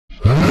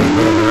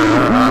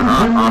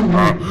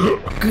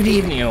Good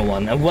evening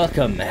everyone and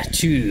welcome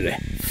to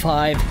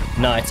Five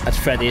Nights at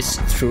Freddy's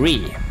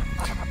 3.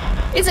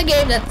 It's a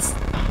game that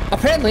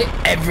apparently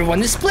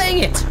everyone is playing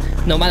it.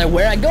 No matter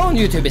where I go on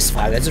YouTube, it's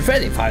Five Nights at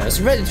Freddy, Five Nights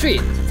at Freddy 3,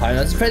 Five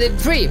Nights at Freddy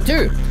 3,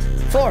 2,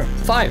 4,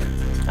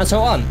 5, and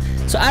so on.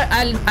 So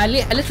I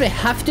literally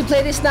have to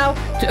play this now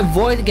to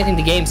avoid getting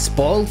the game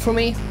spoiled for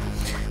me.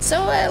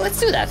 So let's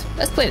do that.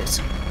 Let's play this.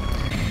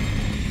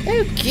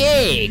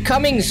 Okay,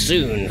 coming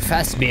soon,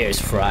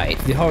 Fazbear's Fright,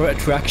 the horror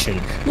attraction.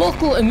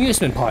 Local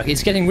amusement park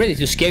is getting ready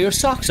to scare your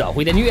socks off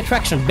with a new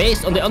attraction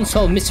based on the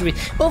unsolved mystery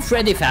of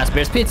Freddy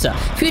Fazbear's Pizza,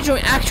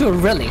 featuring actual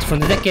relics from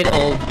the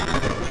decade-old...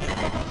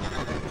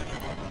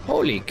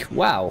 Holy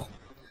wow.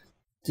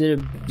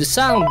 The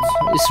sound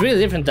is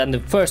really different than the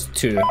first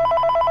two.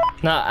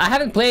 Now, I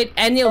haven't played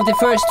any of the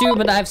first two,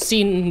 but I've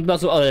seen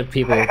lots of other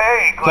people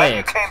play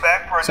it. Came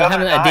back for so I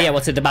have an idea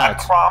what's it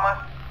about. I promise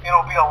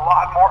it'll be a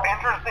lot more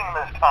interesting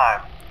this time.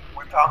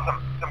 We found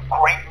some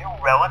great new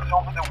relics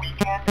over the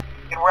weekend,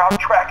 and we're out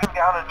tracking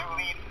down a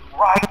new lead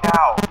right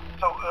now.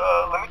 So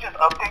let me just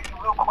update you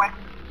real quick,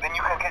 then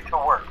you can get to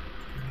work.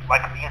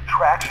 Like, the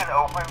attraction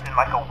opens in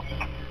like a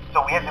week,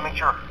 so we have to make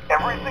sure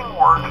everything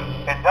works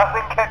and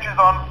nothing catches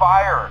on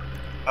fire.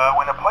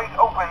 When the place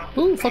opens,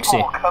 people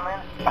will come in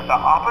at the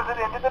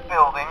opposite end of the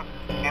building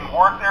and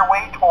work their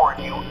way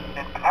toward you,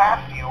 then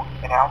past you,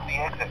 and out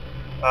the exit.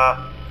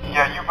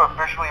 Yeah, you've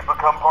officially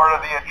become part of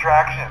the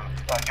attraction.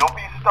 You'll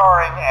be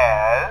starring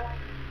as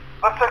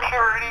the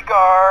security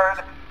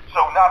guard.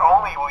 So not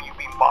only will you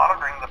be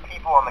monitoring the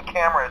people on the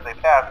camera as they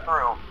pass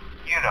through,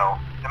 you know,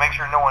 to make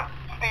sure no one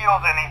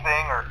steals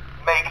anything or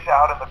makes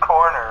out in the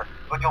corner,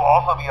 but you'll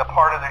also be a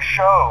part of the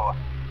show.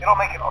 It'll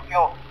make it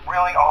feel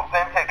really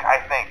authentic, I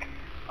think.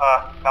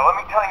 Now let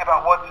me tell you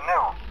about what's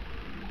new.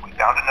 We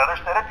found another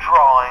set of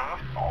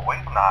drawings, always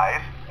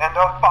nice, and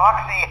a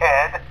foxy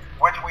head,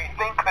 which we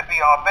think could be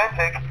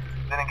authentic.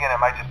 Then again, it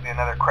might just be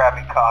another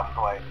crappy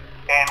cosplay.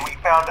 And we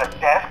found a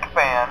desk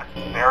fan,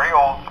 very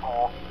old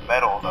school,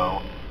 metal though.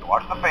 So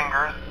watch the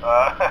fingers.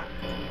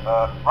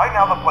 Right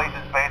now the place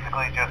is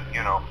basically just,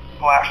 you know,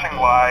 flashing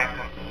lights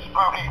and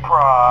spooky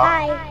props.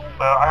 Hi.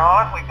 I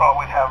honestly thought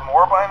we'd have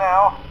more by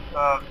now.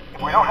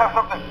 If we don't have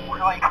something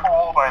really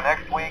cool by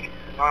next week,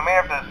 then we may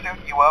have to suit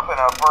you up in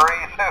a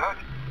furry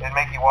suit and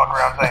make you walk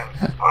around saying,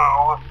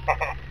 boo.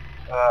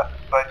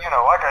 But, you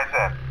know, like I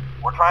said,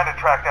 we're trying to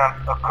track down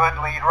a good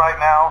lead right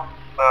now.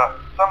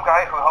 Some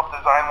guy who helped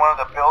design one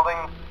of the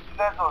buildings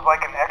says it was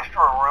like an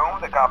extra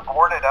room that got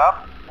boarded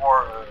up,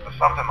 or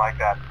something like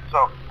that.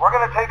 So, we're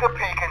gonna take a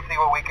peek and see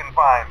what we can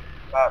find.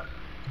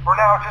 For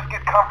now, just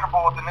get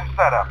comfortable with the new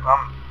setup.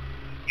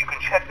 You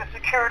can check the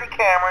security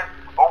cameras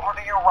over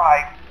to your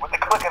right with the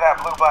click of that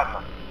blue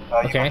button.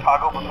 You can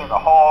toggle between the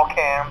hall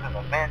cams and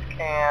the vent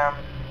cams.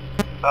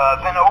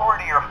 Then over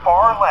to your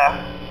far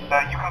left,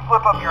 you can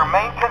flip up your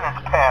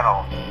maintenance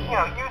panel. You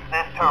know, use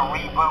this to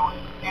reboot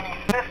any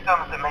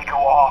systems that may go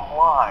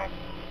offline.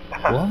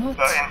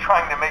 In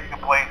trying to make the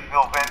place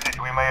feel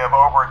vintage, we may have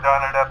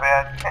overdone it a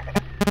bit.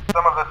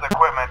 Some of this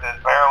equipment is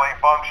barely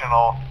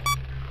functional.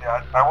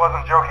 Yeah, I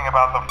wasn't joking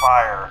about the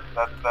fire.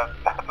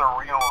 That's a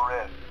real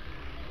risk.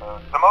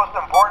 The most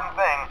important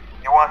thing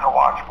you want to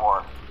watch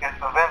for is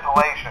the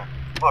ventilation.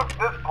 Look,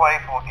 this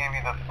place will give you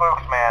the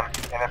spooks, man,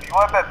 and if you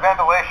let that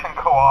ventilation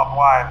go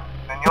offline,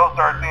 then you'll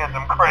start seeing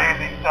some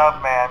crazy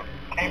stuff, man.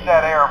 Keep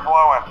that air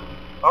flowing.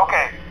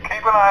 Okay,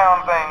 keep an eye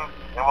on things,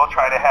 and we'll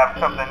try to have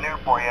something new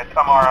for you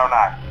tomorrow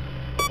night.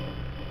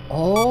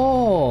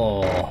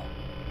 Oh.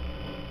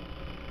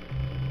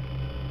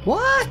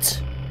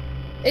 What?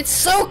 It's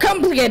so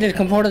complicated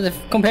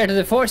compared to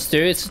the first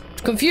two. It's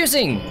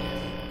confusing.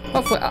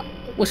 Hopefully,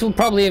 which will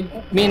probably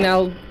mean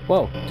I'll...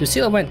 Whoa, the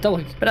seal went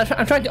double... But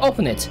I'm trying to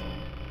open it.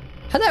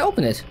 How do I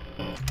open it?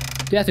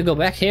 Do you have to go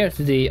back here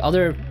to the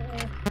other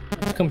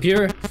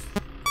computer?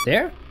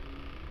 There?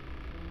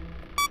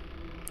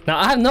 Now,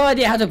 I have no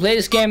idea how to play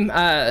this game.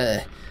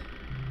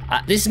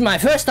 This is my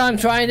first time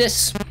trying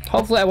this.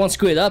 Hopefully I won't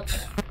screw it up.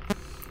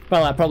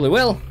 Well, I probably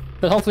will.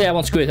 But hopefully I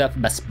won't screw it up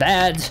as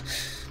bad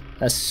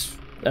as,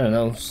 I don't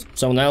know,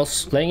 someone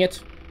else playing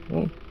it.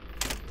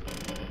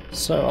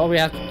 So all we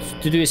have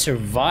to do is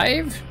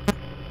survive?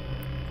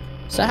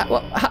 So how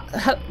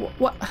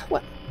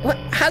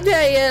do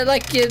I,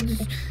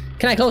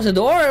 can I close the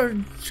door?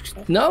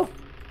 No?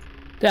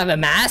 Do I have a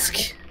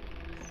mask?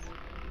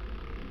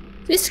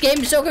 This game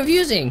is so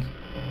confusing.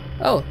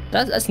 Oh,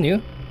 that's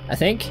new, I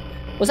think.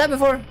 Was that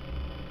before?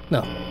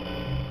 No.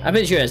 I'm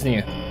pretty sure it's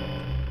new.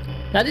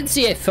 I didn't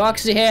see a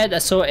foxy head, I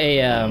saw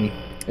a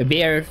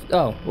bear.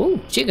 Oh, ooh,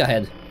 chica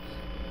head.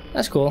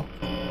 That's cool.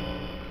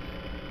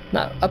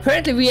 Now,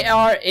 apparently we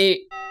are a...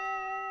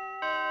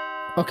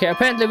 Okay,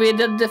 apparently we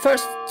did the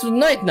first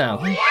night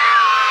now. Yeah!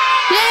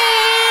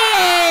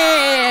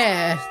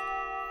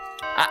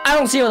 I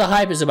don't see what the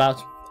hype is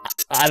about.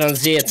 I don't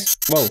see it.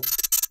 Whoa.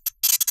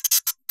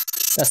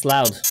 That's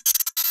loud.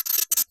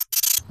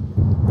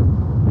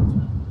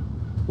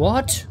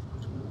 What?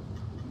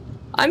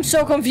 I'm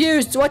so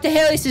confused. What the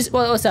hell is this?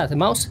 What's that? A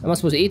mouse? Am I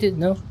supposed to eat it?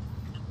 No.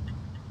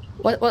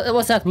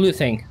 What's that blue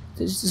thing?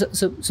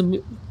 So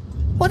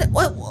what?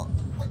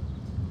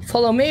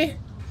 Follow me?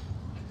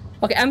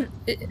 Okay,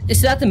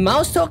 is that the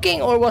mouse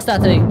talking, or was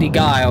that the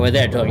guy over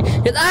there talking?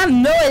 Because I have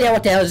no idea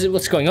what the hell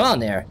what's going on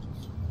there.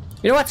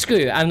 You know what? Screw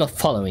you. I'm not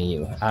following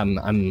you. I'm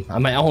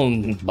my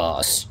own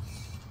boss.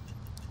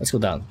 Let's go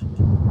down.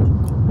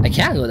 I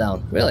can go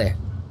down, really?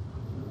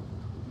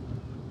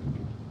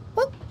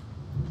 What?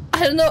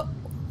 I don't know.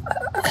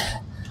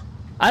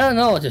 I don't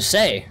know what to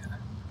say.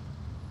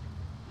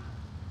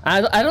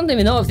 I don't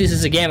even know if this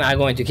is a game I'm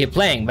going to keep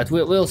playing, but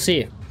we'll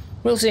see.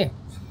 We'll see.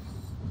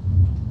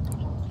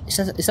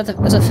 That's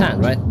a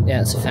fan, right?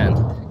 Yeah, it's a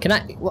fan. Can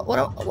I? What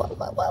am I supposed to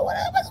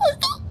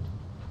do?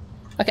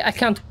 Okay, I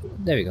can't.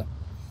 There we go.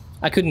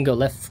 I couldn't go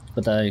left,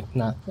 but I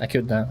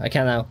could now. I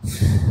can now.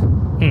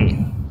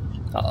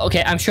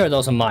 Okay, I'm sure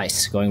those are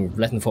mice going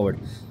left and forward.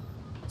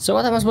 So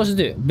what am I supposed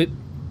to do?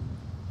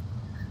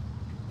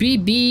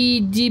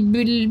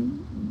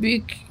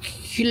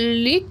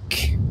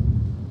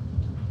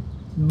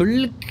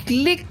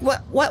 Click.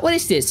 What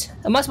is this?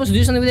 Am I supposed to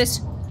do something with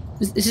this?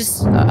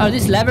 Are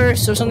these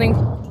levers or something?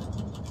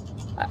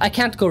 I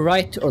can't go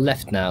right or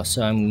left now,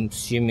 so I'm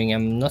assuming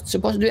I'm not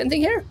supposed to do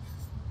anything here.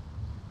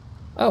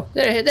 Oh,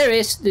 there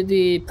is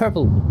the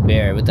purple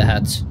bear with the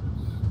hat.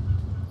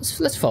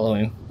 Let's follow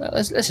him.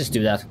 Let's just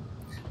do that.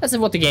 That's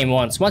what the game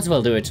wants. Might as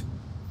well do it.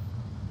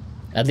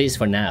 At least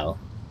for now.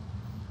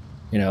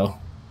 You know,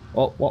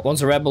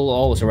 once a rebel,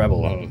 always a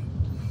rebel.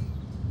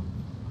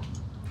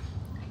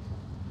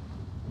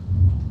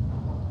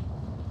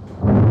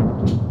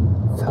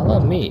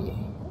 Follow me.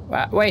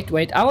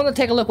 Wait. I want to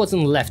take a look what's on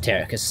the left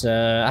here, because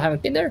I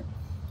haven't been there.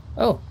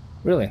 Oh,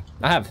 really?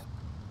 I have.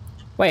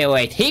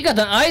 Wait. He got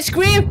an ice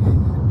cream?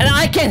 And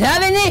I can't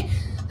have any?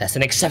 That's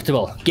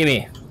unacceptable.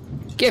 Give.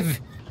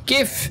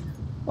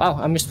 Wow,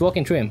 I'm just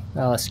walking through him.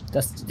 Oh,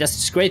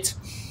 that's great.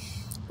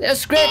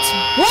 That's great.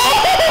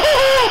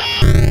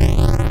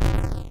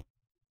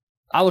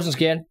 I wasn't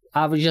scared.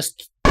 I was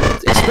just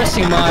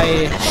expressing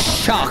my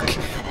shock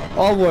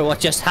over what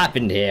just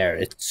happened here.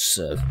 It's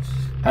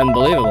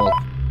unbelievable.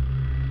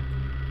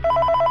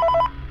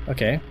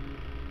 Okay.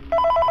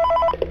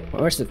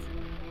 Where's it?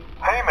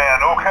 Hey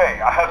man,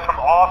 okay, I have some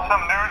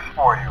awesome news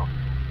for you.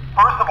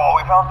 First of all,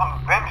 we found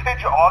some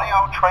vintage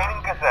audio training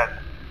cassettes.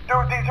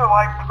 Dude, these are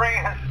like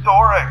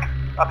prehistoric.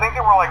 I think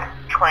they were like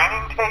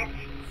training tapes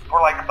for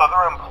like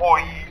other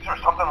employees or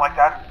something like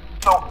that.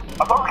 So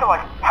I thought we could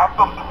like have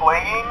them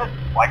playing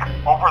like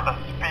over the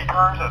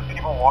speakers as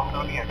people walk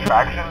through the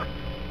attraction.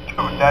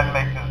 Dude, that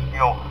makes us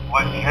feel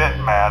legit,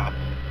 man.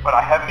 But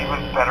I have an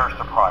even better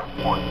surprise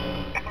for you.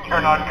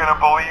 You're not gonna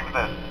believe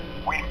this.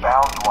 We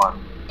found one.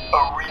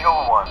 A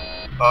real one.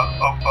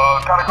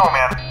 Gotta go,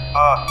 man.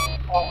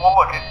 Well,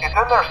 look, it's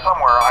in there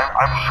somewhere.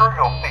 I'm sure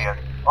you'll see it.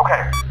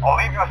 Okay, I'll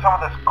leave you with some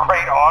of this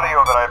great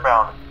audio that I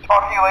found.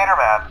 Talk to you later,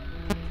 man.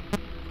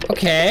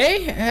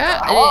 Okay.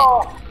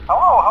 Hello.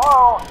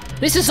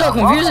 This is so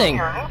confusing.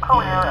 Welcome to your new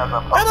career as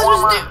a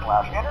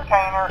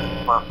performer/entertainer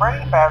for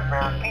Freddy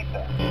Fazbear's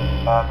Pizza.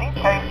 These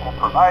tapes will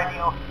provide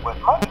you with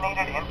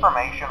much-needed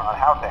information on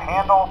how to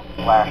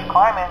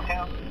handle/climb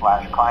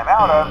into/climb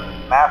out of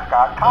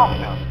mascot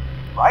costumes.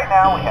 Right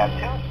now, we have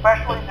 2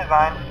 specially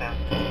designed suits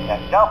that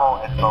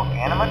double as both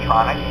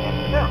animatronic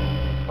and suit.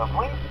 So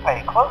please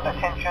pay close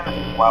attention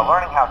while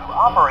learning how to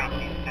operate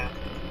these suits,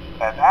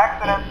 as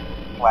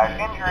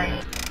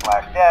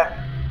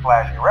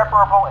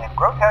accidents/injury/death/irreparable and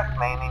grotesque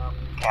maiming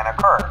can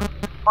occur.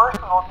 First,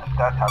 we will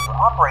discuss how to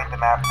operate the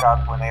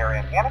mascots when they are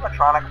in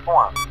animatronic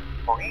form.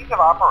 For ease of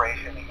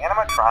operation, the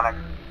animatronics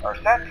are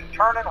set to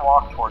turn and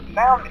walk towards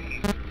sound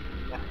cues.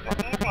 This is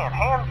an easy and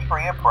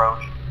hands-free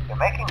approach to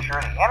making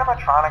sure the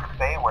animatronics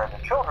stay where the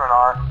children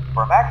are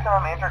for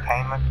maximum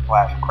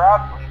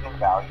entertainment/crowd-pleasing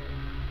value.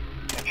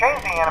 To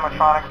change the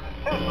animatronics to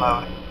suit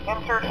mode,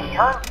 insert and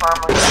turn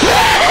firmly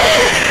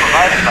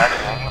provided by the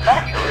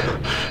manufacturer.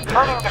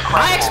 Turning the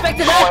crank will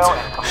recoil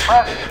and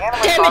compress the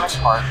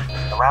animatronic parts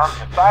around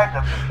the sides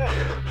of the suit,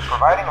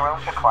 providing room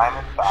to climb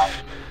inside.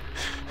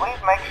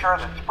 Please make sure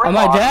the spring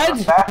locks are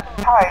fast and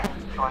tight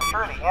to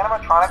ensure the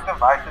animatronic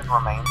devices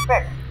remain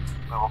fixed.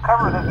 We will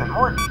cover this in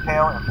more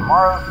detail in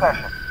tomorrow's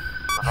session.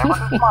 Remember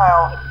to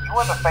smile. You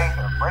are the face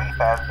of Freddy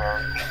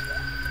Fazbear's Pizza.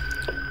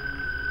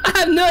 I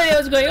have no idea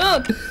what's going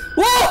on.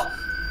 Whoa!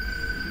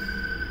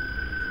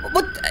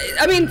 What?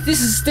 I mean,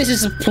 this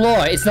is a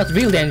ploy. It's not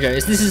real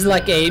dangerous. This is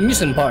like a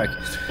amusement park,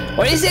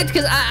 or is it?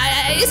 Because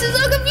this is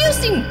so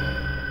confusing.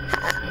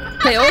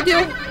 Play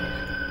audio.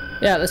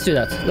 Yeah, let's do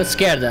that. Let's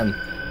scare them.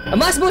 Am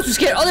I supposed to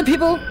scare other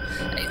people?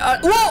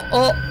 Whoa!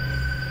 Oh!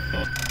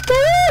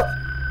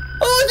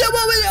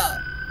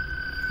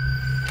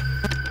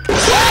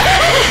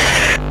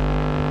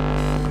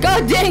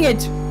 God dang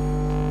it!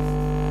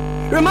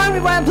 Remind me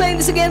why I'm playing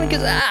this again,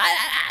 because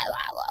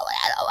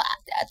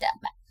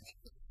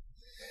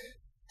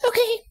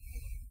okay.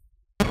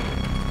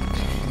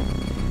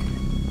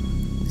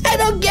 I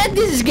don't get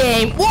this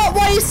game. What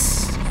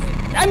is?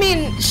 I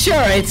mean,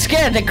 sure, it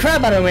scared the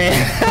crap out of me.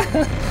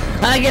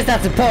 I guess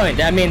that's the point.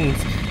 I mean,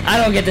 I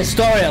don't get the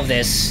story of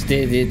this.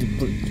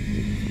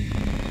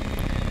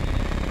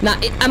 Now,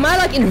 am I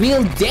like in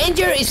real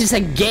danger? Is this a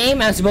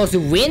game I'm supposed to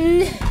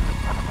win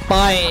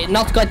by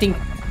not getting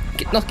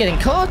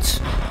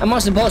caught? Am I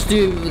supposed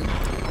to?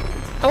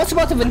 What's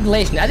about the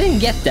ventilation? I didn't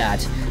get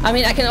that. I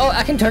mean, I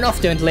can turn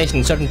off the ventilation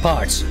in certain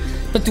parts,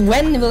 but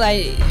when will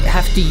I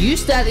have to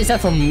use that? Is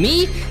that for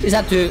me? Is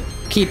that to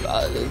keep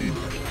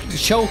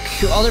choke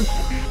other?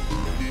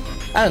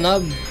 I don't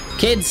know,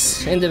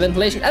 kids in the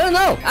ventilation. I don't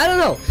know.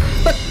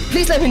 But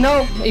please let me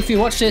know if you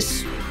watch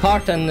this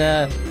part and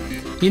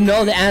you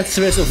know the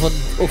answers of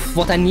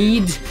what I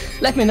need.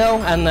 Let me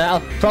know, and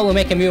I'll probably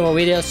make a few more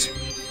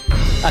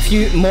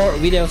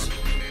videos.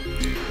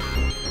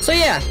 So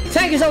yeah,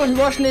 thank you so much for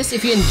watching this.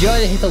 If you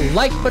enjoyed it, hit the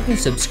like button,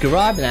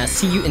 subscribe, and I'll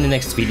see you in the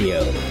next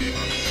video. Bye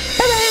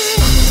bye!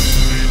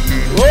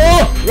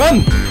 Oh,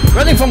 run!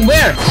 Running from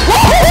where?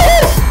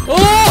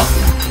 Oh!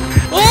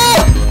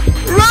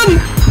 Run!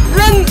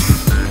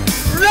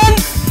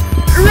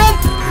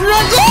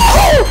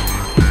 Oh!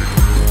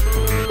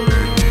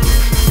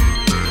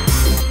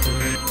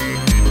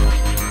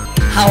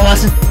 How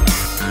was it?